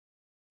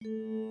Bala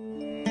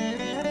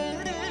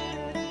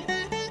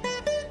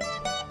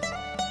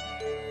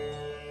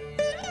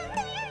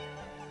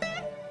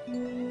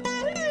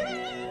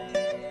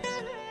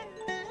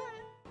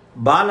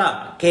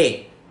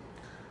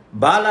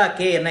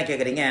K என்ன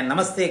கேக்குறீங்க?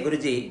 நமஸ்தே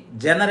Guruji.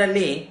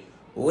 Generally,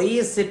 why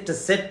is it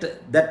said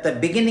that the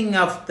beginning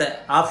of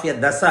a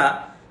dasa,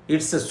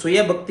 its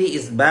Suya Bhukti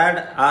is bad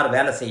or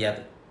வேலை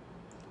செய்யாது?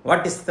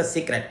 What is the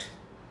secret?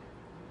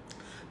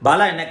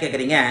 Bala என்ன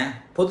கேக்குறீங்க?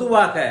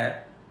 பொதுவாக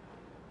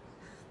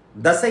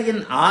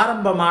தசையின்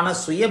ஆரம்பமான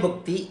சுய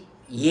புக்தி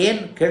ஏன்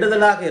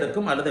கெடுதலாக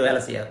இருக்கும் அல்லது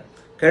வேலை செய்யாது?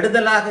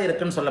 கெடுதலாக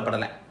இருக்குன்னு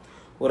சொல்லப்படலை.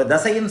 ஒரு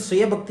தசையின்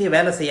சுய புக்தி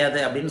வேலை செய்யாது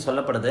அப்படின்னு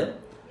சொல்லப்படுது.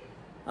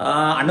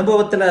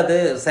 அனுபவத்தில் அது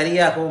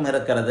சரியாகவும்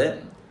இருக்கிறது.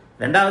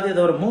 ரெண்டாவது,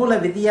 இது ஒரு மூல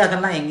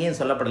விதியாகலாம் எங்கேயும்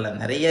சொல்லப்படலை.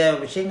 நிறைய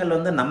விஷயங்கள்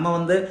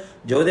நம்ம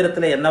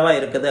ஜோதிடத்தில் என்னவா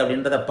இருக்குது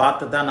அப்படின்றத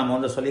பார்த்து தான்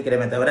நம்ம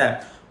சொல்லிக்கிறோமே தவிர,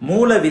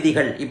 மூல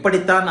விதிகள்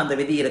இப்படித்தான் அந்த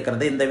விதி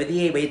இருக்கிறது, இந்த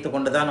விதியை வைத்து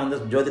கொண்டு தான்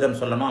ஜோதிடம்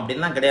சொல்லணும்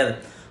அப்படின்லாம் கிடையாது.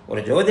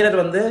 ஒரு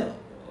ஜோதிடர்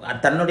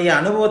தன்னுடைய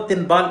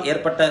அனுபவத்தின்பால்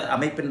ஏற்பட்ட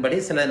அமைப்பின்படி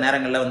சில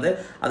நேரங்களில்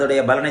அதோடைய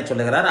பலனை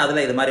சொல்லுகிறார்.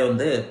 அதில் இது மாதிரி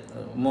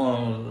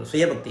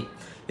சுயபக்தி.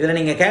 இதில்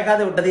நீங்கள் கேட்காத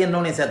விட்டது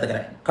இன்னொன்று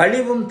சேர்த்துக்கிறேன்.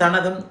 கழிவும்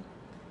தனதும்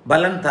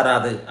பலன்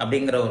தராது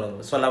அப்படிங்கிற ஒரு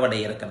சொல்லவடை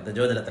இருக்கிறது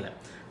ஜோதிடத்தில்.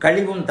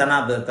 கழிவும்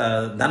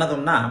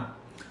தனதும்னா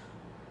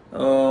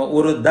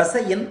ஒரு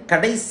தசையின்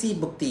கடைசி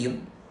புக்தியும்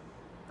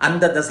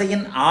அந்த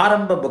தசையின்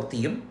ஆரம்ப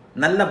புக்தியும்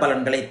நல்ல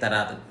பலன்களை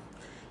தராது.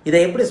 இதை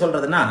எப்படி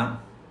சொல்கிறதுனா,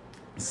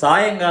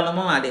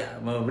 சாயங்காலமும்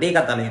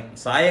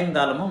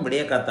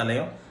விடிய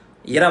காத்தாலையும்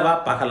இரவா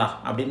பகலா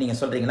அப்படின்னு நீங்கள்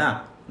சொல்கிறீங்களா?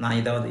 நான்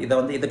இதை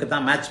இதுக்கு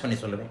தான் மேட்ச் பண்ணி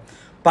சொல்லுவேன்.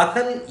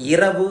 பகல்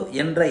இரவு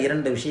என்ற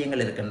இரண்டு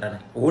விஷயங்கள் இருக்கின்றன.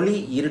 ஒளி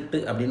இருட்டு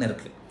அப்படின்னு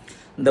இருக்குது.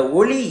 இந்த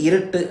ஒளி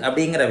இருட்டு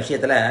அப்படிங்கிற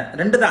விஷயத்தில்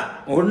ரெண்டு தான்.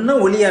 ஒன்று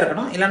ஒளியாக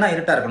இருக்கணும், இல்லைன்னா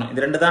இருட்டாக இருக்கணும்.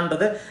 இது ரெண்டு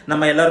தான்ன்றது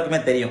நம்ம எல்லாருக்குமே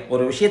தெரியும்.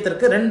 ஒரு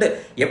விஷயத்திற்கு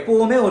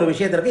எப்பவுமே ஒரு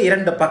விஷயத்திற்கு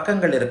இரண்டு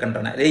பக்கங்கள்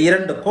இருக்கின்றன,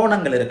 இரண்டு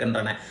கோணங்கள்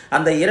இருக்கின்றன.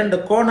 அந்த இரண்டு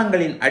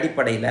கோணங்களின்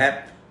அடிப்படையில்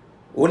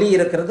ஒளி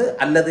இருக்கிறது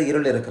அல்லது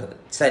இருள் இருக்கிறது.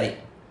 சரி,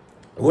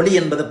 ஒளி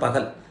என்பது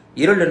பகல்,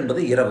 இருள்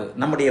என்பது இரவு.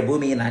 நம்முடைய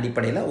பூமியின்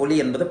அடிப்படையில் ஒளி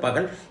என்பது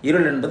பகல்,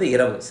 இருள் என்பது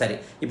இரவு. சரி,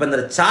 இப்போ இந்த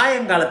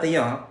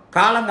சாயங்காலத்தையும்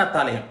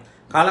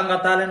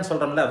காலங்காத்தாலன்னு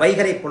சொல்கிறோம்ல,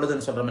 வைகரை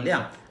பொழுதுன்னு சொல்கிறோம் இல்லையா,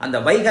 அந்த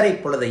வைகரை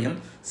பொழுதையும்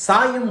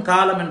சாயும்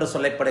காலம் என்று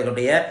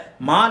சொல்லப்படக்கூடிய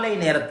மாலை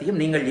நேரத்தையும்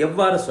நீங்கள்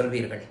எவ்வாறு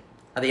சொல்வீர்கள்?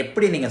 அதை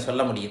எப்படி நீங்கள்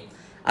சொல்ல முடியும்?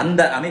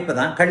 அந்த அமைப்பு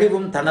தான்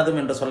கழிவும்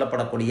தனதும் என்று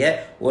சொல்லப்படக்கூடிய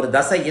ஒரு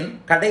தசையின்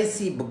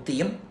கடைசி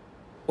புக்தியும்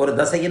ஒரு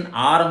தசையின்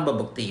ஆரம்ப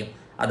புக்தியும்.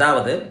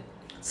 அதாவது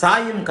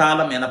சாயும்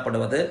காலம்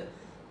எனப்படுவது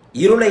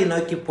இருளை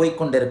நோக்கி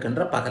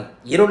போய்கொண்டிருக்கின்ற பகல்,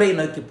 இருளை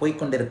நோக்கி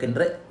போய்கொண்டிருக்கின்ற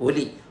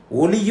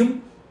ஒளியும்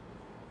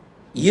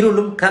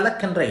இருளும்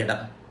கலக்கின்ற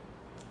இடம்.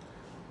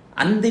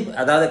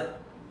 அதாவது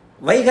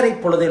வைகரை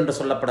பொழுது என்று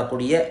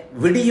சொல்லப்படக்கூடிய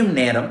விடியும்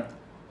நேரம்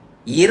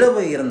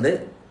இரவு இருந்து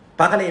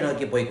பகலை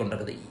நோக்கி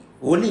போய்கொண்டிருக்குது.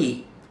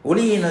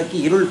 ஒளியை நோக்கி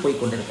இருள்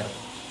போய்கொண்டிருக்கிறது.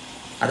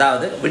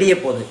 அதாவது விடிய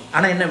போகுது,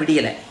 ஆனால் இன்னும்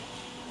விடியலை.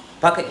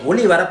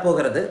 ஒளி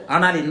வரப்போகிறது,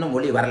 ஆனால் இன்னும்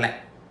ஒளி வரலை.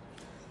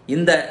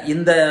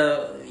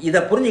 இதை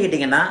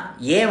புரிஞ்சுக்கிட்டிங்கன்னா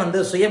ஏன்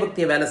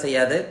சுயபக்தி வேலை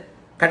செய்யாது,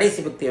 கடைசி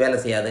புக்தி வேலை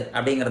செய்யாது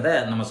அப்படிங்கிறத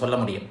நம்ம சொல்ல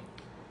முடியும்.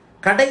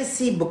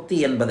 கடைசி புக்தி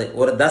என்பது,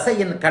 ஒரு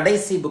தசையின்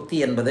கடைசி புக்தி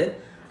என்பது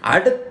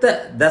அடுத்த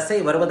தசை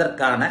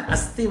வருவதற்கான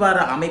அஸ்திவார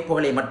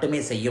அமைப்புகளை மட்டுமே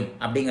செய்யும்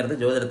அப்படிங்கிறது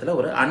ஜோதிடத்தில்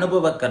ஒரு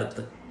அனுபவ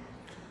கருத்து.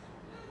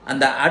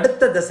 அந்த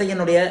அடுத்த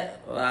தசையினுடைய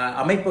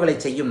அமைப்புகளை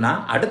செய்யும்னா,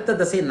 அடுத்த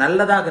தசை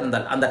நல்லதாக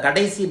இருந்தால் அந்த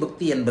கடைசி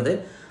புக்தி என்பது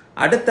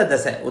அடுத்த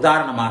தசை.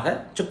 உதாரணமாக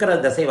சுக்கிர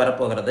தசை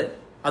வரப்போகிறது,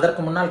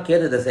 அதற்கு முன்னால்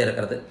கேது தசை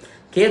இருக்கிறது.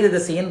 கேது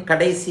தசையின்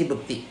கடைசி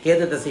புக்தி,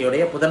 கேது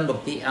தசையுடைய புதன்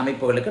புக்தி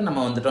அமைப்புகளுக்கு நம்ம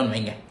வந்துட்டோம்னு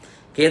வைங்க.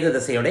 கேது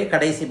தசையுடைய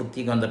கடைசி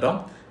புக்திக்கு வந்துட்டோம்.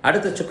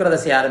 அடுத்து சுக்கிர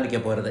தசை ஆரம்பிக்க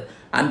போகிறது.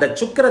 அந்த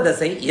சுக்கிர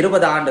தசை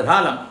 20 ஆண்டு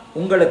காலம்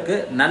உங்களுக்கு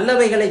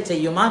நல்லவைகளை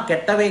செய்யுமா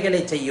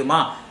கெட்டவைகளை செய்யுமா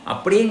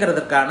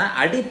அப்படிங்கிறதுக்கான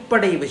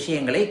அடிப்படை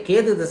விஷயங்களை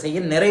கேது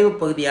தசையின் நிறைவு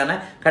பகுதியான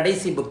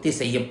கடைசி புக்தி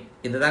செய்யும்.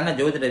 இதுதாங்க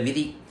ஜோதிட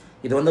விதி.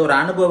 இது ஒரு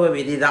அனுபவ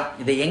விதி தான்.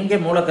 இதை எங்கே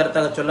மூல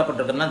கருத்தாக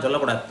சொல்லப்பட்டிருக்குன்னா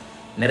சொல்லக்கூடாது.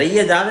 நிறைய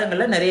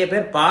ஜாதகங்களில் நிறைய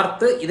பேர்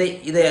பார்த்து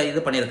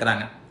இது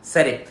பண்ணியிருக்கிறாங்க.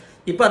 சரி,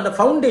 இப்போ அந்த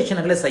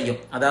ஃபவுண்டேஷன்களை செய்யும்.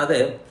 அதாவது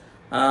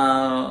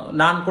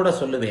நான் கூட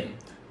சொல்லுவேன்,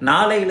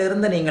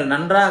 நாளையிலிருந்து நீங்கள்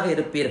நன்றாக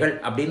இருப்பீர்கள்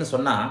அப்படின்னு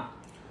சொன்னால்,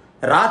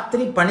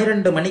 ராத்திரி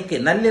 12 மணிக்கு,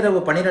 நள்ளிரவு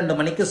 12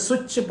 மணிக்கு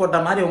சுவிட்ச் போட்ட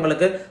மாதிரி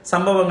உங்களுக்கு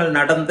சம்பவங்கள்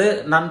நடந்து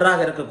நன்றாக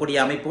இருக்கக்கூடிய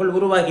அமைப்புகள்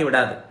உருவாகி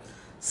விடாது.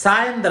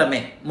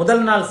 சாயந்தரமே,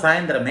 முதல் நாள்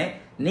சாயந்தரமே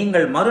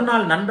நீங்கள்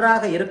மறுநாள்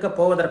நன்றாக இருக்க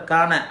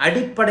போவதற்கான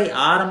அடிப்படை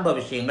ஆரம்ப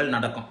விஷயங்கள்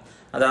நடக்கும்.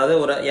 அதாவது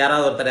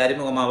யாராவது ஒருத்தர்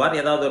அறிமுகமாவார்,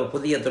 ஏதாவது ஒரு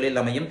புதிய தொழில்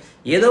அமையும்,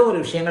 ஏதோ ஒரு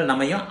விஷயங்கள்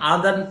அமையும்.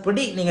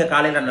 அதன்படி நீங்கள்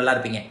காலையில் நல்லா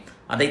இருப்பீங்க.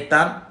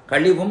 அதைத்தான்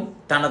கழிவும்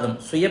தனதும்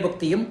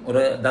சுயபுக்தியும்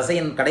ஒரு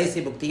தசையின் கடைசி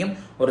புக்தியும்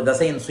ஒரு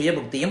தசையின்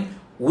சுயபுக்தியும்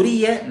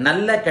உரிய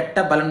நல்ல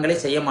கெட்ட பலன்களை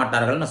செய்ய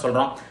மாட்டார்கள்னு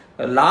சொல்கிறோம்.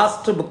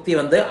 லாஸ்ட் புக்தி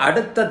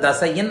அடுத்த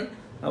தசையின்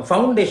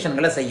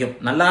ஃபவுண்டேஷன்களை செய்யும்.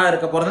 நல்லா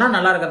இருக்க போகிறதுனா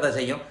நல்லா இருக்கிறத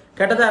செய்யும்,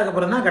 கெட்டதாக இருக்க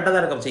போகிறதுனா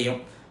கெட்டதாக இருக்க செய்யும்.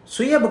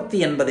 சுயபுக்தி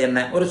என்பது என்ன?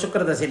 ஒரு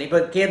சுக்கிர தசை, இப்போ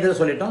கேது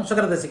சொல்லிட்டோம்,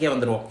 சுக்கிர தசைக்கே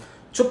வந்துடுவோம்.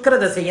 சுக்கிர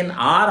தசையின்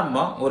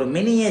ஆரம்பம் ஒரு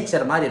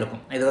மினியேச்சர் மாதிரி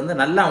இருக்கும்.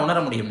 இது நல்லா உணர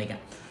முடியும்.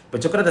 நீங்கள் இப்போ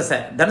சுக்கிரதசை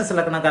தனுசு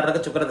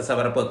லக்னக்காரருக்கு சுக்கிரதசை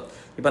வரப்போகுது.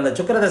 இப்போ அந்த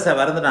சுக்கிரதசை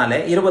வரதுனாலே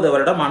 20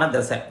 வருடமான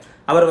தசை.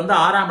 அவர் வந்து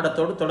 6ஆம்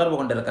இடத்தோடு தொடர்பு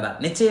கொண்டிருக்கிறார்.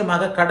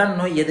 நிச்சயமாக கடன்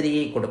நோய்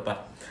எதிரியை கொடுப்பார்.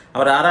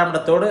 அவர் 6ஆம்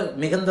இடத்தோடு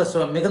மிகுந்த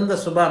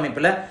சுப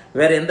அமைப்பில்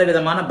வேறு எந்த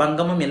விதமான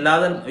பங்கமும்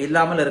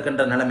இல்லாமல்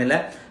இருக்கின்ற நிலைமையில்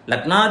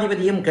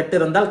லக்னாதிபதியும்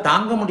கெட்டிருந்தால்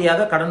தாங்க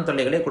முடியாத கடன்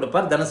தொல்லைகளை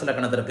கொடுப்பார் தனுசு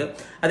லக்னத்திற்கு.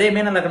 அதே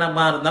மீன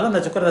லக்னமாக இருந்தாலும்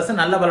அந்த சுக்கிரதசை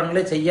நல்ல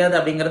பலன்களை செய்யாது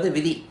அப்படிங்கிறது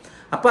விதி.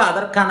 அப்போ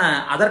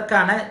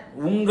அதற்கான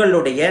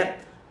உங்களுடைய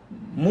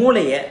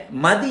மூளையை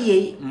மதியை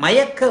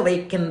மயக்க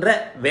வைக்கின்ற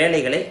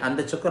வேலைகளை அந்த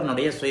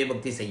சுக்கிரனுடைய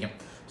சுயபக்தி செய்யும்.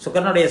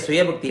 சுக்கிரனுடைய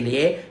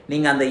சுயபக்தியிலேயே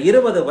நீங்கள் அந்த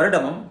 20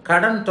 வருடமும்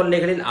கடன்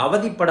தொல்லைகளில்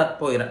அவதிப்பட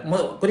போகிற,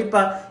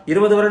 குறிப்பாக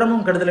 20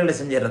 வருடமும் கெடுதல்களை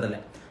செஞ்சிடறதில்லை.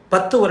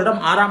 10 வருடம்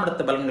 6ஆம்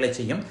இடத்து பலன்களை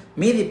செய்யும்.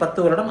 மீதி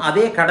 10 வருடம்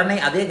அதே கடனை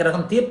அதே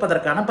கிரகம்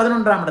தீர்ப்பதற்கான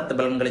 11ஆம் இடத்து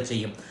பலன்களை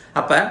செய்யும்.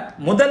 அப்போ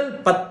முதல்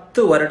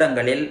 10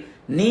 வருடங்களில்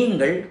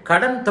நீங்கள்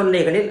கடன்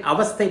தொல்லைகளில்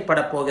அவஸ்தைப்பட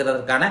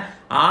போகிறதற்கான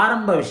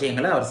ஆரம்ப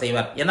விஷயங்களை அவர்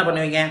செய்வார். என்ன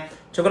பண்ணுவீங்க?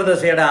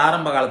 சுக்கிரதசையோட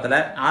ஆரம்ப காலத்தில்,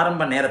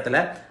 ஆரம்ப நேரத்தில்,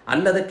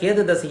 அல்லது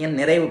கேது தசையின்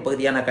நிறைவு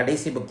பகுதியான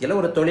கடைசி புக்தியில்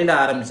ஒரு தொழிலை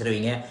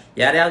ஆரம்பிச்சிருவீங்க.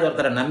 யாரையாவது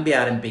ஒருத்தரை நம்பி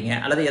ஆரம்பிப்பீங்க,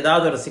 அல்லது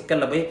ஏதாவது ஒரு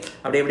சிக்கலில் போய்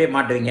அப்படியே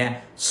மாட்டுவீங்க.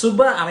 சுப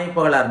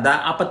அமைப்புகளாக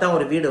இருந்தால் அப்போ தான்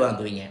ஒரு வீடு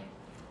வாங்குவீங்க.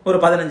 ஒரு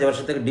 15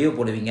 வருஷத்துக்கு டியூ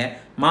போடுவீங்க.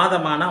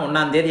 மாதமான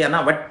 1ஆம் தேதி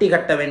ஆனால் வட்டி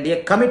கட்ட வேண்டிய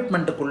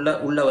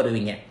கமிட்மெண்ட்டுக்குள்ளே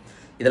வருவீங்க.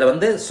 இதில்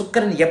வந்து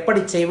சுக்கிரன்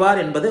எப்படி செய்வார்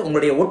என்பது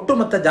உங்களுடைய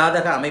ஒட்டுமொத்த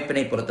ஜாதக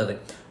அமைப்பினை பொறுத்தது.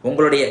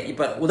 உங்களுடைய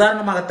இப்போ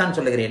உதாரணமாகத்தான்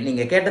சொல்லுகிறேன்.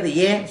 நீங்கள் கேட்டது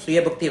ஏன்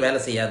சுயபக்தி வேலை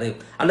செய்யாது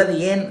அல்லது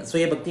ஏன்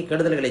சுயபக்தி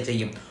கெடுதல்களை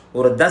செய்யும்.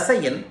 ஒரு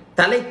தசையின்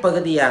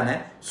தலைப்பகுதியான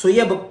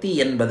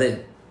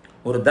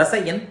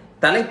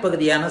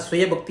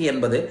சுயபக்தி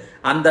என்பது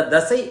அந்த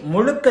தசை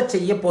முழுக்க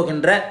செய்ய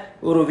போகின்ற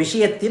ஒரு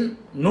விஷயத்தின்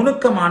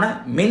நுணுக்கமான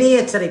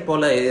மினியேச்சரை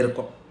போல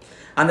இருக்கும்.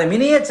 அந்த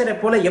மினியேச்சரை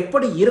போல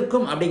எப்படி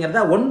இருக்கும்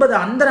அப்படிங்கிறத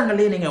 9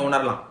 அந்தரங்களையும் நீங்கள்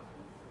உணரலாம்.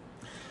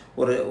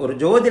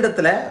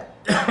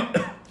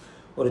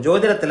 ஒரு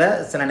ஜோதிடத்தில்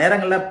சில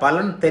நேரங்களில்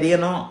பலன்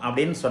தெரியணும்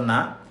அப்படின்னு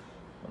சொன்னால்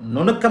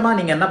நுணுக்கமாக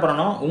நீங்கள் என்ன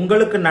பண்ணணும்,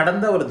 உங்களுக்கு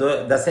நடந்த ஒரு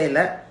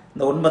தசையில்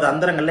இந்த 9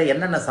 அந்தரங்களில்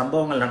என்னென்ன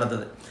சம்பவங்கள்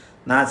நடந்தது.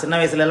 நான் சின்ன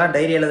வயசுலலாம்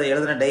டைரி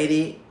எழுதின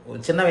டைரி,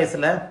 சின்ன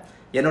வயசில்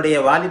என்னுடைய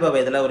வாலிப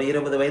வயதில் ஒரு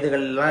 20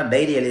 வயதுகள்லாம்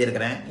டைரி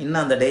எழுதியிருக்கிறேன்.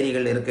 இன்னும் அந்த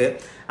டைரிகள் இருக்குது.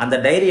 அந்த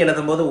டைரி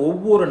எழுதும்போது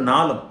ஒவ்வொரு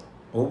நாளும்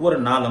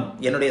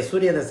என்னுடைய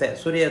சூரிய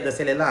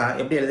தசையிலெல்லாம்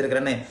எப்படி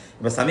எழுதியிருக்கிறேன்னு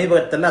இப்போ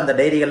சமீபத்தில் அந்த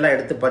டைரிகள்லாம்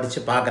எடுத்து படித்து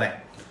பார்க்குறேன்.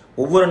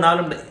 ஒவ்வொரு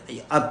நாளும்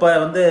அப்போ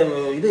வந்து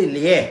இது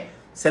இல்லையே,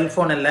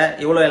 செல்ஃபோன் இல்லை,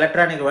 இவ்வளோ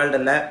எலக்ட்ரானிக் வேர்ல்டு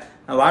இல்லை,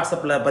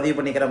 வாட்ஸ்அப்பில் பதிவு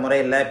பண்ணிக்கிற முறை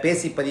இல்லை,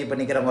 பேசி பதிவு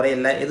பண்ணிக்கிற முறை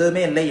இல்லை,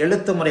 எதுவுமே இல்லை,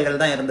 எழுத்து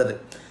முறைகள் தான் இருந்தது.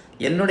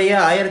 என்னுடைய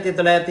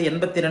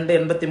 1982,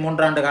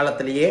 83 ஆண்டு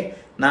காலத்திலேயே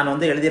நான்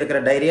வந்து எழுதியிருக்கிற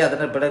டைரி,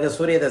 அதன் பிறகு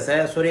சூரியதசை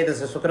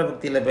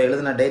சுக்கிரபக்தியில் இப்போ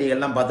எழுதின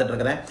டைரிகள்லாம் பார்த்துட்டு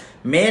இருக்கிறேன்.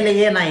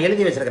 மேலேயே நான்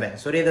எழுதி வச்சிருக்கிறேன்.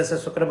 சூரியதசை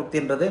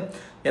சுக்கிரபக்தின்றது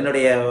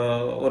என்னுடைய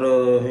ஒரு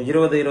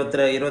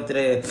 25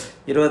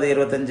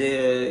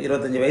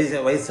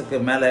 வயசுக்கு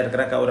மேலே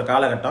இருக்கிற ஒரு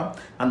காலகட்டம்.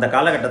 அந்த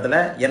காலகட்டத்தில்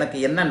எனக்கு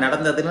என்ன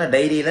நடந்ததுன்னு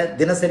டைரியில்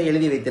தினசரி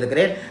எழுதி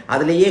வைத்திருக்கிறேன்.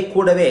 அதிலேயே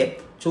கூடவே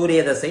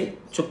சூரியதசை,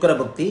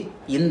 சுக்கிரபக்தி,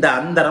 இந்த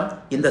அந்தரம்,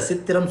 இந்த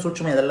சித்திரம்,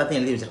 சூட்சுமம்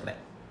இதெல்லாத்தையும் எழுதி வச்சிருக்கிறேன்.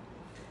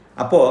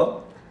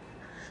 அப்போது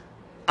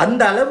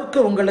அந்த அளவுக்கு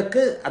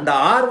உங்களுக்கு அந்த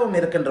ஆர்வம்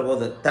இருக்கின்ற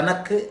போது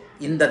தனக்கு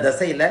இந்த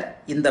தசையில்,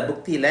 இந்த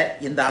புக்தியில்,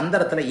 இந்த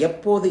அந்தரத்தில்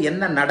எப்போது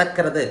என்ன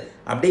நடக்கிறது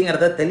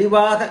அப்படிங்கிறத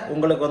தெளிவாக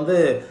உங்களுக்கு வந்து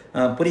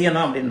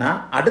புரியணும் அப்படின்னா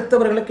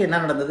அடுத்தவர்களுக்கு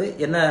என்ன நடந்தது,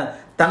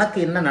 தனக்கு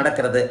என்ன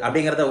நடக்கிறது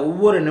அப்படிங்கிறத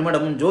ஒவ்வொரு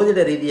நிமிடமும் ஜோதிட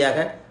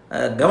ரீதியாக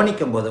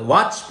கவனிக்கும் போது,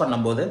 வாட்ச்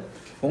பண்ணும்போது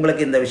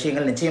உங்களுக்கு இந்த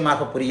விஷயங்கள்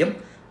நிச்சயமாக புரியும்.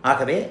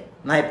 ஆகவே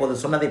நான் இப்போது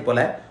சொன்னதைப் போல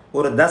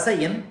ஒரு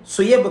தசையின்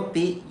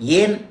சுயபக்தி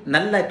ஏன்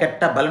நல்ல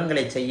கெட்ட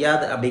பலன்களை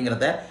செய்யாது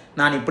அப்படிங்கிறத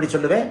நான் இப்படி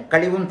சொல்லுவேன்.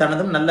 கழிவும்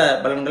தனதும் நல்ல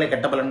பலன்களை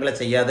கெட்ட பலன்களை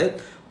செய்யாது.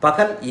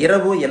 பகல்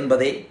இரவு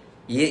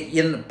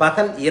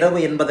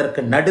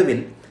என்பதற்கு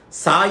நடுவில்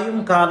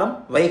சாயும் காலம்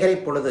வைகறை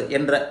பொழுது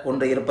என்ற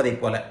ஒன்று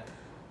இருப்பதைப் போல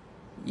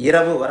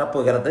இரவு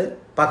வரப்போகிறது,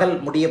 பகல்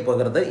முடிய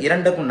போகிறது,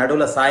 இரண்டுக்கும்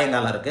நடுவில்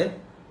சாயங்காலம் இருக்கு,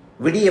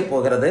 விடிய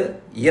போகிறது,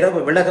 இரவு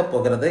விலகப்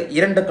போகிறது,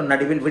 இரண்டுக்கும்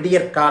நடுவில்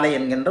விடியற்காலை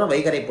என்கின்ற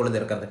வைகறை பொழுது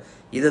இருக்கிறது.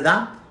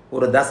 இதுதான்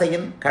ஒரு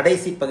தசையின்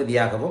கடைசி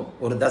பகுதியாகவும்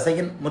ஒரு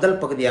தசையின் முதல்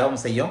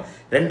பகுதியாகவும் செய்யும்.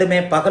 ரெண்டுமே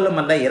பகலும்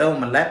அல்ல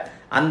இரவும் அல்ல.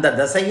 அந்த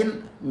தசையின்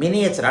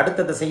மினியேச்சர்,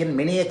 அடுத்த தசையின்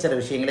மினியேச்சர்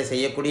விஷயங்களை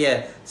செய்யக்கூடிய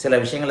சில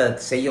விஷயங்களை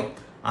செய்யும்.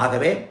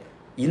 ஆகவே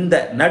இந்த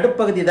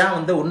நடுப்பகுதி தான்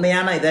வந்து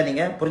உண்மையான இதை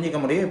நீங்கள் புரிஞ்சிக்க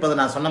முடியும். இப்போ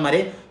நான் சொன்ன மாதிரி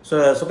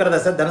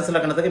சுக்கிரதசை தனுசு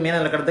லக்னத்துக்கு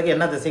மீன லக்னத்துக்கு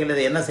என்ன திசைகள்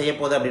இது என்ன செய்ய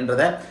போகுது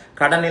அப்படின்றத,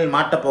 கடனில்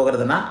மாட்டப்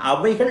போகிறதுனா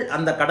அவைகள்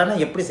அந்த கடனை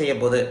எப்படி செய்ய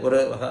போகுது, ஒரு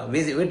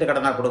வீட்டு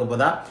கடனாக கொடுக்க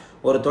போதா,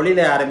 ஒரு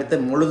தொழிலை ஆரம்பித்து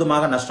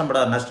முழுதுமாக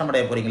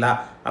நஷ்டமடைய போறீங்களா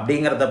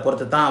அப்படிங்கிறத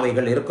பொறுத்து தான்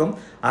அவைகள் இருக்கும்.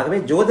 ஆகவே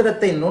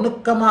ஜோதிடத்தை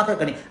நுணுக்கமாக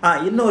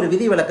இன்னொரு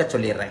விதி விலக்க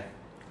சொல்லிடுறேன்.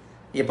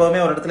 எப்போவுமே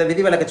ஒரு இடத்துல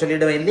விதி விலக்க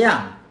சொல்லிடுவேன் இல்லையா.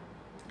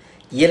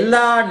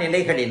 எல்லா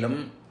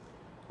நிலைகளிலும்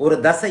ஒரு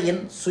தசையின்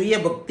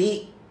சுயபக்தி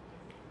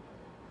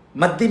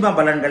மத்தியம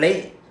பலன்களை,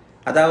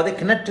 அதாவது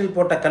கிணற்றில்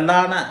போட்ட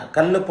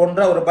கல்லு போன்ற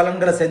ஒரு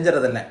பலன்களை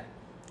செஞ்சுறதில்லை.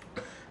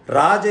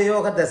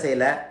 ராஜயோக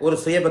தசையில் ஒரு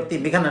சுயபக்தி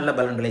மிக நல்ல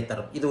பலன்களை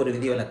தரும். இது ஒரு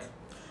விதிவிலக்கு.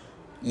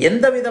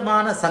 எந்த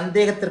விதமான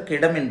சந்தேகத்திற்கு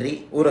இடமின்றி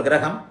ஒரு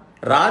கிரகம்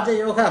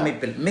ராஜயோக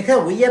அமைப்பில் மிக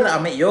உயர்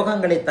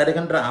யோகங்களை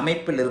தருகின்ற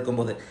அமைப்பில்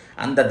இருக்கும்போது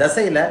அந்த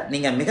தசையில்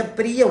நீங்கள்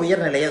மிகப்பெரிய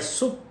உயர்நிலையை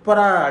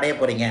சூப்பராக அடைய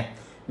போகிறீங்க,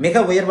 மிக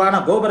உயர்வான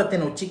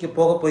கோபுரத்தின் உச்சிக்கு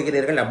போக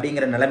போகிறீர்கள்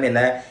அப்படிங்கிற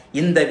நிலைமையில்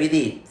இந்த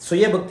விதி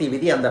சுயபுக்தி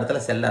விதி அந்த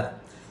இடத்துல செல்லாது.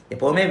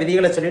 எப்போவுமே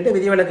விதிகளை சொல்லிட்டு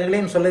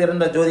விதிவிலக்குகளையும்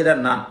சொல்லுகிற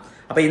ஜோதிடர் நான்.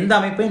 அப்போ இந்த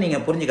அமைப்பையும்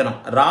நீங்கள் புரிஞ்சுக்கணும்.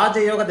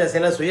 ராஜயோக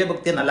திசையில்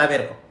சுயபுக்தி நல்லாவே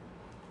இருக்கும்.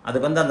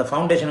 அதுக்கு அந்த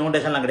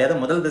ஃபவுண்டேஷன்லாம் கிடையாது,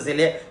 முதல்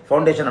திசையிலே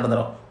ஃபவுண்டேஷன்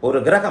நடந்துடும். ஒரு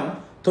கிரகம்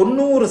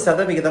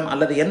 90%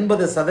 அல்லது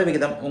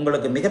 80%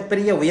 உங்களுக்கு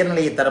மிகப்பெரிய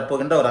உயர்நிலையை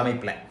தரப்போகின்ற ஒரு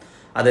அமைப்பில்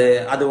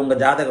அது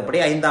உங்கள் ஜாதகப்படி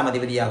 5ஆம்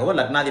அதிபதியாகவோ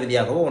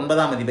லக்னாதிபதியாகவோ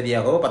 9ஆம்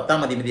அதிபதியாகவோ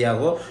 10ஆம்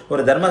அதிபதியாகவோ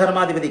ஒரு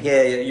தர்மகர்மாதிபதி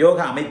யோக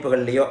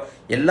அமைப்புகள்லேயோ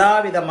எல்லா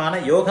விதமான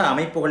யோக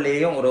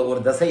அமைப்புகள்லேயும்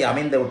ஒரு தசை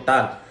அமைந்து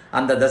விட்டால்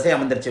அந்த தசை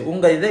அமைந்துருச்சு.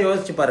 உங்கள் இதை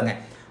யோசிச்சு பாருங்கள்.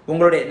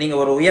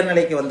 நீங்கள் ஒரு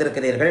உயர்நிலைக்கு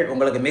வந்திருக்கிறீர்கள்,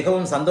 உங்களுக்கு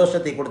மிகவும்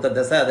சந்தோஷத்தை கொடுத்த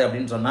தசை அது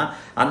அப்படின்னு சொன்னால்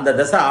அந்த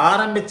தசை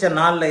ஆரம்பித்த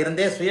நாளில்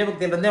இருந்தே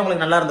சுயபக்தியிலிருந்தே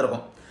உங்களுக்கு நல்லா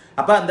இருந்திருக்கும்.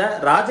 அப்போ அந்த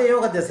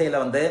ராஜயோக திசையில்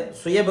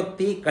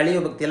சுயபக்தி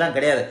கலியுபக்தியெல்லாம்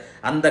கிடையாது.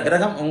 அந்த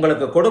கிரகம்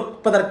உங்களுக்கு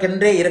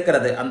கொடுப்பதற்கென்றே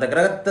இருக்கிறது. அந்த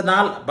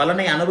கிரகத்தினால்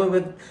பலனை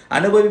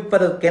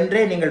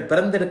அனுபவிப்பதற்கென்றே நீங்கள்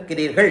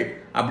பிறந்திருக்கிறீர்கள்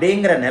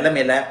அப்படிங்கிற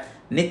நிலைமையில்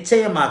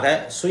நிச்சயமாக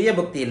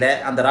சுயபுக்தியில்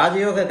அந்த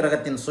ராஜயோக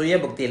கிரகத்தின்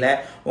சுயபுக்தியில்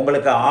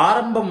உங்களுக்கு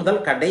ஆரம்பம்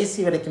முதல் கடைசி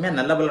வரைக்குமே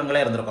நல்ல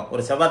பலன்களே இருந்திருக்கும்.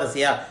 ஒரு செவ்வாய்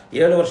திசையா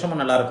 7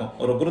 வருஷமும் நல்லாயிருக்கும்,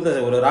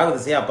 ஒரு ராகு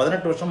திசையா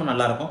 18 வருஷமும்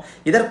நல்லாயிருக்கும்.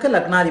 இதற்கு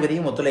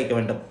லக்னாதிபதியும் ஒத்துழைக்க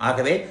வேண்டும்.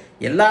 ஆகவே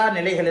எல்லா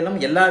நிலைகளிலும்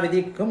எல்லா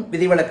விதிக்கும்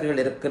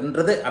விதிவிலக்குகள்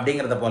இருக்கின்றது.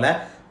 அப்படிங்கிறத போல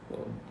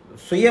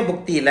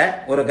சுயபுக்தியில்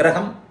ஒரு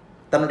கிரகம்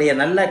தன்னுடைய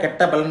நல்ல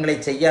கெட்ட பலன்களை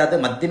செய்யாது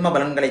மத்தியம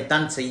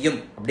பலன்களைத்தான் செய்யும்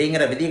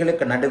அப்படிங்கிற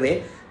விதிகளுக்கு நடுவே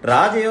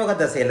ராஜயோக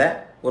தசையில்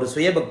ஒரு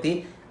சுயபக்தி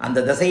அந்த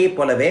தசையை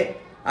போலவே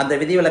அந்த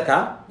விதிவிலக்கா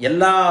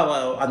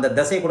அந்த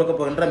தசை கொடுக்க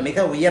போகின்ற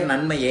மிக உயர்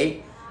நன்மையை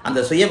அந்த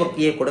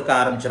சுயபக்தியை கொடுக்க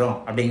ஆரம்பிச்சிடும்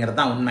அப்படிங்கிறது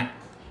தான் உண்மை.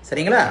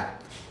 சரிங்களா?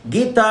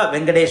 கீதா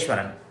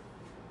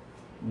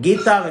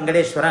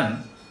வெங்கடேஸ்வரன்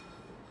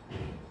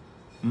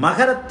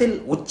மகரத்தில்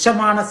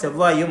உச்சமான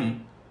செவ்வாயும்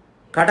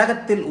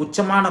கடகத்தில்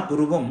உச்சமான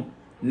குருவும்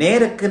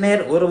நேருக்கு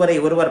நேர்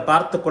ஒருவர்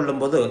பார்த்து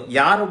கொள்ளும்போது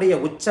யாருடைய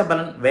உச்ச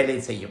பலன் வேலை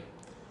செய்யும்?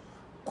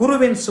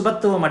 குருவின்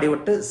சுபத்துவம்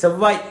அடிவிட்டு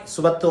செவ்வாய்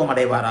சுபத்துவம்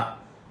அடைவாரா?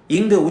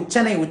 இங்கு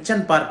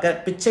உச்சன் பார்க்க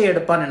பிச்சை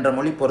எடுப்பான் என்ற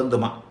மொழி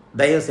பொருந்துமா?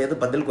 தயவு செய்து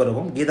பதில்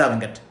கூறவும். கீதா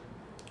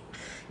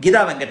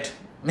வெங்கட்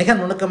மிக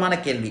நுணுக்கமான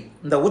கேள்வி.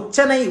 இந்த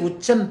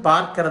உச்சன்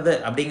பார்க்கிறது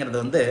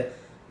அப்படிங்கிறது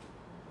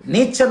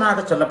நீச்சனாக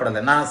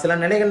சொல்லப்படலை. நான் சில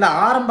நிலைகளில்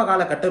ஆரம்ப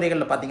கால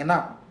கட்டுரைகளில் பார்த்தீங்கன்னா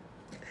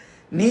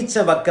நீச்ச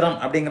வக்ரம்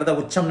அப்படிங்கிறத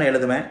உச்சம்னு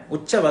எழுதுவேன்,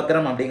 உச்ச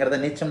வக்ரம் அப்படிங்கிறத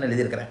நீச்சம்னு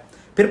எழுதியிருக்கிறேன்.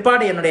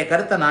 பிற்பாடு என்னுடைய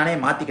கருத்தை நானே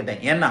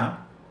மாற்றிக்கிட்டேன். ஏன்னா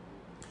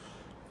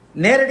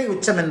நேரடி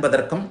உச்சம்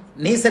என்பதற்கும்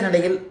நீச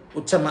நிலையில்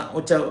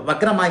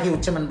வக்ரமாகி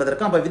உச்சம்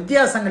என்பதற்கும் அப்போ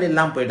வித்தியாசங்கள்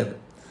இல்லாமல் போயிடுது.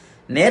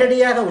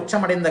 நேரடியாக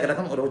உச்சமடைந்த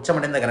கிரகம் ஒரு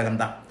உச்சமடைந்த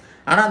கிரகம் தான்.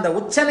 ஆனால் அந்த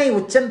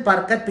உச்சன்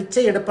பார்க்க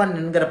பிச்சை எடுப்பான்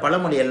என்கிற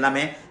பழமொழி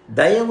எல்லாமே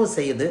தயவு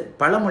செய்து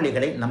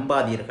பழமொழிகளை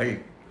நம்பாதீர்கள்.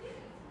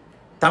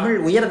 தமிழ்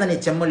உயர்தனி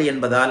செம்மொழி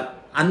என்பதால்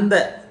அந்த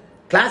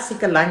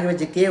கிளாசிக்கல்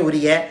லாங்குவேஜுக்கே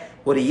உரிய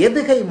ஒரு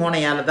எதுகை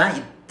மோனையால் தான்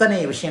இத்தனை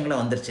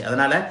விஷயங்களும் வந்துருச்சு.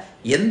 அதனால்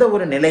எந்த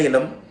ஒரு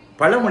நிலையிலும்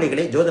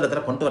பழமொழிகளை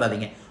ஜோதிடத்தில் கொண்டு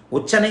வராதிங்க.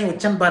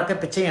 உச்சன்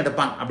பார்க்க பிச்சை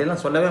எடுப்பான்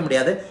அப்படிலாம் சொல்லவே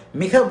முடியாது.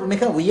 மிக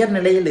மிக உயர்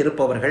நிலையில்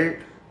இருப்பவர்கள்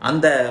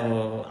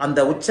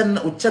அந்த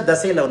உச்ச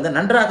தசையில்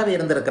நன்றாகவே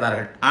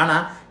இருந்திருக்கிறார்கள்.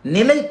 ஆனால்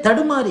நிலை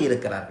தடுமாறி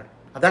இருக்கிறார்கள்.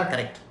 அதான்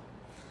கரெக்ட்.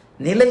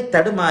 நிலை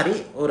தடுமாறி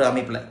ஒரு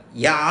அமைப்பில்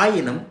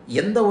ஆயினும்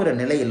எந்த ஒரு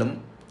நிலையிலும்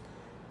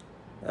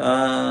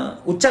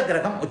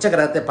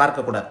உச்சகிரகத்தை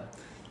பார்க்கக்கூடாது.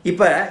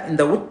 இப்போ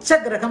இந்த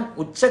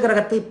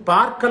உச்சகிரகத்தை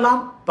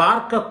பார்க்கலாம்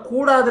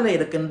பார்க்கக்கூடாதுல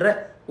இருக்கின்ற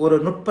ஒரு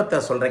நுட்பத்தை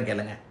சொல்கிறேன்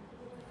கேளுங்க.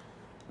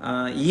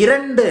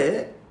 2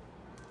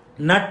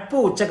 நட்பு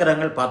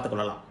உச்சகிரகங்கள்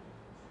பார்த்துக்கொள்ளலாம்,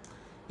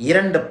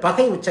 2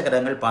 பகை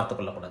உச்சகிரகங்கள்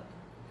பார்த்துக்கொள்ளக்கூடாது.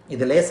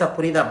 இது லேசாக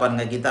புரியுதா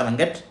பாருங்க கீதா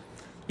வெங்கட்.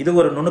 இது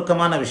ஒரு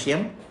நுணுக்கமான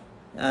விஷயம்.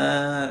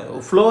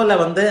 ஃப்ளோவில்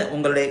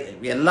உங்களுடைய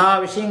எல்லா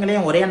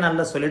விஷயங்களையும் ஒரே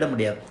நாளில் சொல்லிட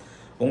முடியாது.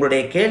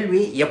 உங்களுடைய கேள்வி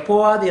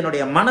எப்போவாது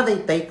என்னுடைய மனதை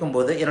தைக்கும்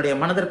போது, என்னுடைய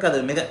மனதிற்கு அது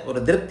மிக ஒரு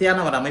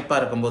திருப்தியான ஒரு அமைப்பாக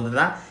இருக்கும்போது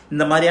தான்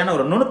இந்த மாதிரியான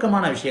ஒரு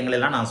நுணுக்கமான விஷயங்கள்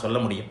எல்லாம் நான் சொல்ல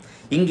முடியும்.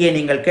 இங்கே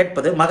நீங்கள்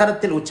கேட்பது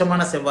மகரத்தில்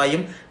உச்சமான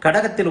செவ்வாயும்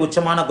கடகத்தில்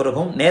உச்சமான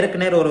குருவும்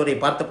நேருக்கு நேர் ஒருவரை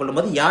பார்த்துக்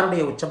கொள்ளும்போது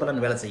யாருடைய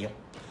உச்சபலன் வேலை செய்யும்?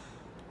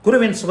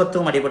 குருவின்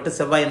சுபத்துவம் அடிபட்டு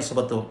செவ்வாயின்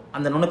சுபத்துவம்.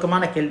 அந்த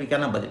நுணுக்கமான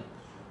கேள்விக்கான பதில்.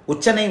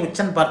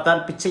 உச்சன்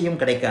பார்த்தால் பிச்சையும்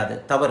கிடைக்காது,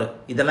 தவறு.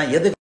 இதெல்லாம்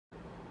எது?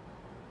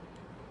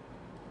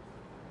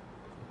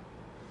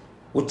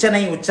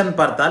 உச்சன்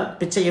பார்த்தால்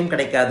பிச்சையும்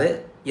கிடைக்காது.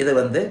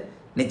 இது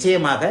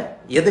நிச்சயமாக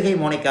எதுகை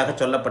மோனைக்காக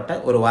சொல்லப்பட்ட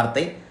ஒரு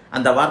வார்த்தை.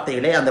 அந்த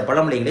வார்த்தைகளை அந்த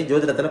பழமொழிகளை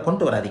ஜோதிடத்தில்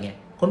கொண்டு வராதிங்க.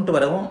 கொண்டு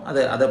வரவும்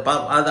அது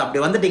அப்படி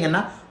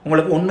வந்துட்டீங்கன்னா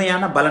உங்களுக்கு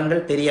உண்மையான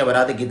பலன்கள் தெரிய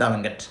வராது கீதா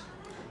வெங்கட்.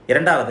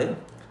 2வது,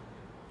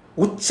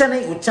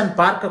 உச்சன்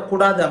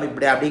பார்க்கக்கூடாது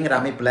அப்படிங்கிற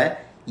அமைப்பில்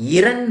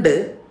 2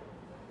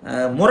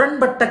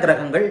 முரண்பட்ட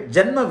கிரகங்கள்,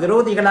 ஜென்ம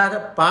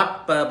விரோதிகளாக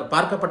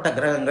பார்க்கப்பட்ட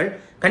கிரகங்கள்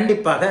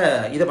கண்டிப்பாக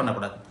இது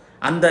பண்ணக்கூடாது.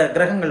 அந்த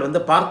கிரகங்கள்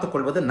பார்த்து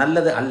கொள்வது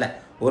நல்லது அல்ல.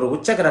 ஒரு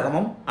உச்ச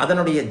கிரகமும்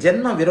அதனுடைய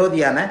ஜென்ம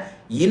விரோதியான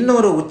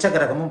இன்னொரு உச்ச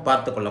கிரகமும்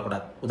பார்த்து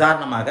கொள்ளக்கூடாது.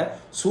 உதாரணமாக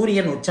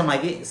சூரியன்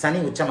உச்சமாகி சனி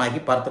உச்சமாகி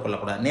பார்த்து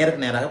கொள்ளக்கூடாது,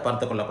 நேருக்கு நேராக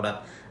பார்த்து கொள்ளக்கூடாது.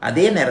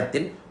 அதே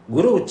நேரத்தில்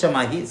குரு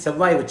உச்சமாகி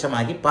செவ்வாய்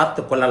உச்சமாகி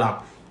பார்த்து கொள்ளலாம்.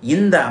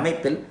 இந்த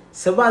அமைப்பில்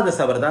செவ்வாய்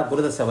தசை வருதா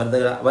குரு தசை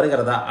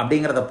வருகிறதா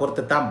அப்படிங்கிறத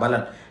பொறுத்து தான்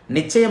பலன்.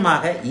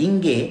 நிச்சயமாக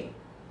இங்கே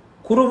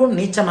குருவும்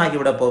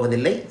நீச்சமாகிவிட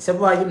போவதில்லை,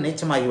 செவ்வாயும்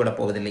நீச்சமாகிவிட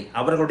போவதில்லை.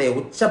 அவர்களுடைய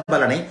உச்ச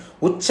பலனை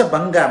உச்ச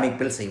பங்க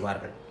அமைப்பில்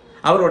செய்வார்கள்,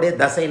 அவருடைய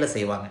தசையில்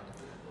செய்வாங்க.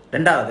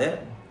 ரெண்டாவது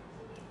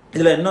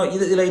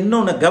இதில்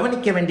இன்னொன்று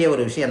கவனிக்க வேண்டிய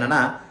ஒரு விஷயம்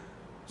என்னென்னா,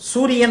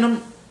 சூரியனும்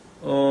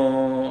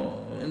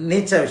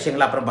நீச்ச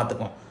விஷயங்களை அப்புறம்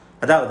பார்த்துக்குவோம்.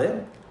 அதாவது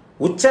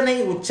உச்சனை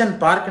உச்சன்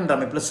பார்க்கின்ற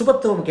அமைப்பில்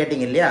சுபத்துவம்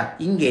கேட்டீங்க இல்லையா,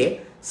 இங்கே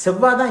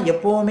செவ்வாய் தான்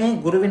எப்போவுமே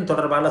குருவின்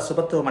தொடர்பால்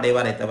சுபத்துவம்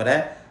அடைவாரே தவிர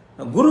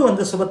குரு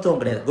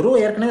சுபத்துவம் கிடையாது. குரு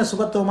ஏற்கனவே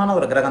சுபத்துவமான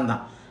ஒரு கிரகம்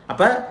தான்.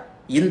 அப்போ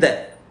இந்த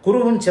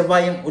குருவும்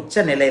செவ்வாயும்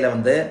உச்ச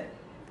நிலையில்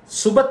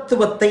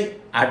சுபத்துவத்தை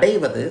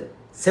அடைவது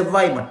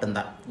செவ்வாய்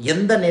மட்டும்தான்.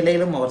 எந்த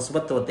நிலையிலும் அவர்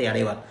சுபத்துவத்தை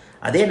அடைவார்.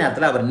 அதே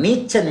நேரத்தில் அவர்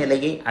நீச்ச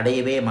நிலையை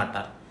அடையவே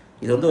மாட்டார்.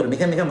 இது ஒரு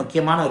மிக மிக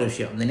முக்கியமான ஒரு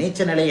விஷயம். இந்த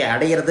நீச்ச நிலையை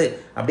அடையிறது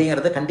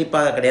அப்படிங்கிறது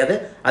கண்டிப்பாக கிடையாது.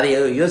 அதை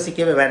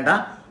யோசிக்கவே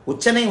வேண்டாம்.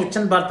 உச்சனை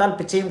உச்சன் பார்த்தால்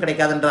பிச்சையும்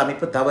கிடைக்காதுன்ற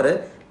அமைப்பு தவறு.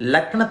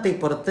 லக்னத்தை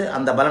பொறுத்து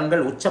அந்த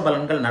பலன்கள் உச்ச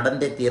பலன்கள்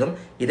நடந்தே தீரும்.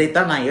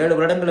 இதைத்தான் நான் 7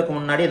 வருடங்களுக்கு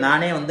முன்னாடி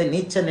நானே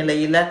நீச்ச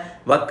நிலையில்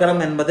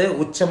வக்கரம் என்பது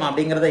உச்சம்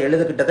அப்படிங்கிறத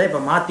எழுதுகிட்டதை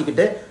இப்போ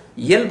மாற்றிக்கிட்டு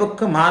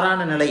இயல்புக்கு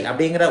மாறான நிலை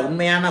அப்படிங்கிற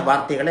உண்மையான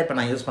வார்த்தைகளை இப்போ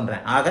நான் யூஸ்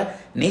பண்ணுறேன். ஆக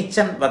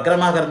நீச்சன்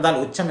வக்கரமாக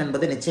இருந்தால் உச்சம்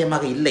என்பது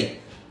நிச்சயமாக இல்லை,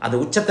 அது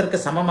உச்சத்திற்கு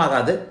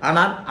சமமாகாது.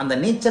 ஆனால் அந்த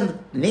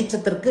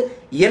நீச்சத்திற்கு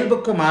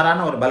இயல்புக்கு மாறான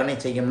ஒரு பலனை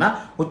செய்யும்னா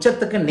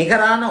உச்சத்துக்கு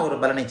நிகரான ஒரு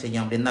பலனை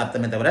செய்யும் அப்படின்னு தான்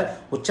அர்த்தமே தவிர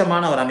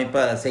உச்சமான ஒரு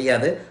அமைப்பை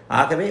செய்யாது.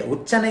 ஆகவே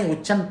உச்சனை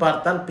உச்சன்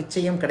பார்த்தால்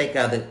பிச்சையும்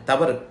கிடைக்காது,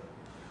 தவறு.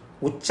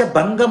 உச்ச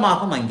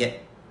பங்கமாகும். அங்கே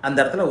அந்த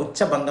இடத்துல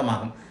உச்ச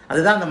பங்கமாகும்.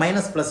 அதுதான் அந்த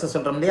மைனஸ் ப்ளஸ்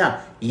சொல்கிறோம் இல்லையா.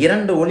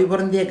 2 ஒளி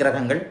பொருந்திய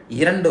கிரகங்கள்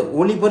 2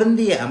 ஒளி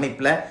பொருந்திய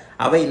அமைப்பில்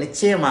அவை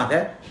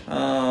நிச்சயமாக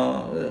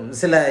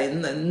சில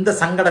இந்த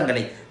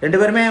சங்கடங்களை 2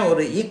 பேருமே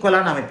ஒரு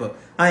ஈக்குவலான அமைப்பு.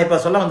 இப்போ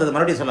சொல்ல வந்தது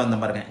மறுபடியும் சொல்ல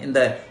வந்தேன் பாருங்க. இந்த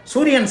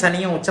சூரியன்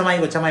சனியும்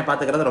உச்சமாகி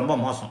பார்த்துக்கிறது ரொம்ப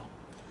மோசம்.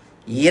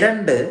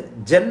 2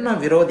 ஜென்ம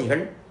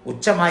விரோதிகள்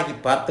உச்சமாகி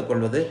பார்த்து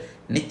கொள்வது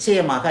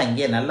நிச்சயமாக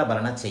அங்கே நல்ல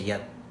பலனை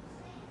செய்யாது.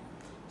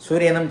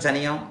 சூரியனும்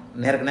சனியும்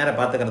நேருக்கு நேரம்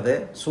பார்த்துக்கிறது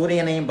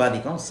சூரியனையும்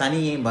பாதிக்கும்,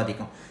 சனியையும்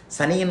பாதிக்கும்.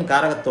 சனியின்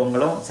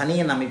காரகத்துவங்களும்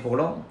சனியின்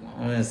அமைப்புகளும்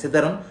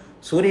சிதறும்,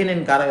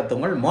 சூரியனின்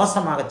காரகத்துவங்கள்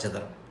மோசமாக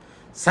சிதறும்.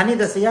 சனி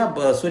தசையா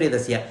சூரிய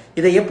தசையா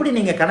இதை எப்படி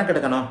நீங்கள்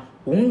கணக்கெடுக்கணும்?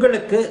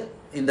 உங்களுக்கு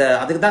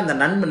அதுக்கு தான்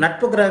இந்த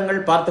நட்பு கிரகங்கள்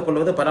பார்த்து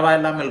கொள்வது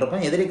பரவாயில்லாமல்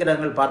இருக்கும், எதிரி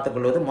கிரகங்கள் பார்த்து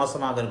கொள்வது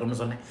மோசமாக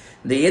இருக்கும்னு சொன்னேன்.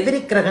 இந்த எதிரி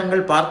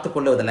கிரகங்கள் பார்த்து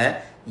கொள்வதில்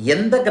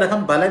எந்த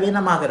கிரகம்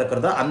பலவீனமாக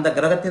இருக்கிறதோ அந்த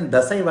கிரகத்தின்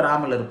தசை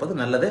வராமல் இருப்பது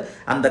நல்லது.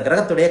 அந்த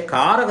கிரகத்துடைய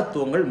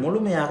காரகத்துவங்கள்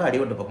முழுமையாக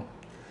அடிபட்டு போகும்.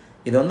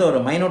 இது ஒரு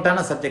மைனூட்டான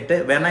சப்ஜெக்ட்.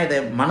 வேணா இதை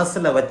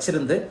மனசில்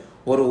வச்சிருந்து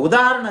ஒரு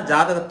உதாரண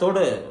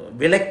ஜாதகத்தோடு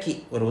விளக்கி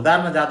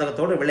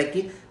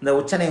இந்த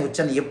உச்சனை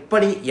உச்சன்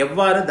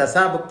எவ்வாறு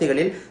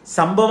தசாபுக்திகளில்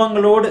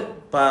சம்பவங்களோடு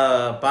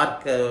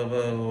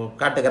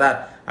காட்டுகிறார்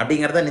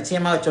அப்படிங்கிறத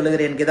நிச்சயமாக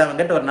சொல்லுகிறேன். கீதா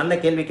வெங்கட் ஒரு நல்ல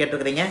கேள்வி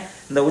கேட்டுக்கிறீங்க.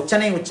 இந்த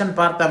உச்சனை உச்சன்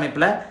பார்த்த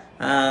அமைப்பில்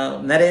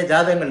நிறைய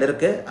ஜாதகங்கள்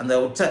இருக்குது. அந்த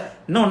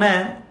இன்னொன்று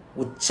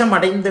உச்சம்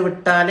அடைந்து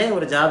விட்டாலே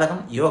ஒரு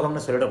ஜாதகம்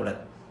யோகம்னு சொல்லிடக்கூடாது.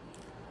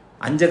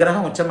 5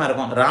 கிரகம் உச்சமாக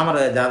இருக்கும்.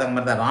 ராமர் ஜாதகம்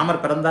மாதிரி தான்.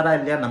 ராமர் பிறந்தாரா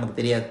இல்லையான்னு நமக்கு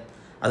தெரியாது.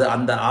 அது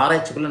அந்த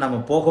ஆராய்ச்சிக்குள்ளே நம்ம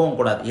போகவும்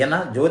கூடாது. ஏன்னா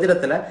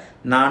ஜோதிடத்தில்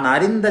நான்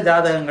அறிந்த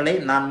ஜாதகங்களை,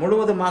 நான்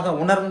முழுவதுமாக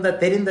உணர்ந்த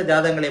தெரிந்த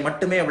ஜாதகங்களை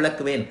மட்டுமே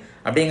விளக்குவேன்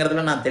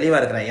அப்படிங்கிறதுல நான் தெளிவாக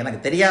இருக்கிறேன். எனக்கு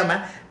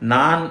தெரியாமல்,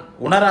 நான்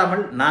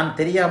உணராமல், நான்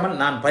தெரியாமல்,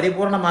 நான்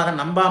பரிபூர்ணமாக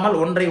நம்பாமல்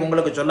ஒன்றை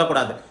உங்களுக்கு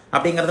சொல்லக்கூடாது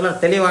அப்படிங்கிறதுல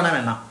தெளிவான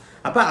வேணாம்.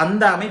 அப்போ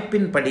அந்த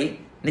அமைப்பின்படி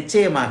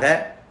நிச்சயமாக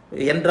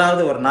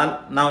என்றாவது ஒரு நாள்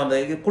நான்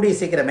கூடிய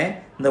சீக்கிரமே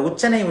இந்த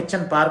உச்சனை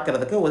உச்சன்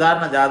பார்க்கறதுக்கு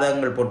உதாரண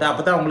ஜாதகங்கள் போட்டு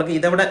அப்போ தான் உங்களுக்கு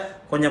இதை விட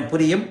கொஞ்சம்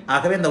புரியும்.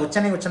 ஆகவே இந்த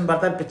உச்சனை உச்சன்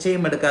பார்த்தால்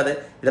பிச்சையும் எடுக்காது,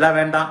 இதெல்லாம்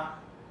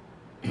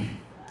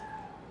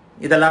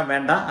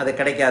வேண்டாம், அது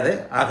கிடைக்காது.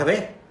 ஆகவே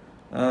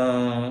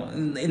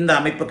இந்த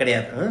அமைப்பு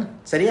கிடையாது.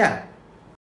 சரியா?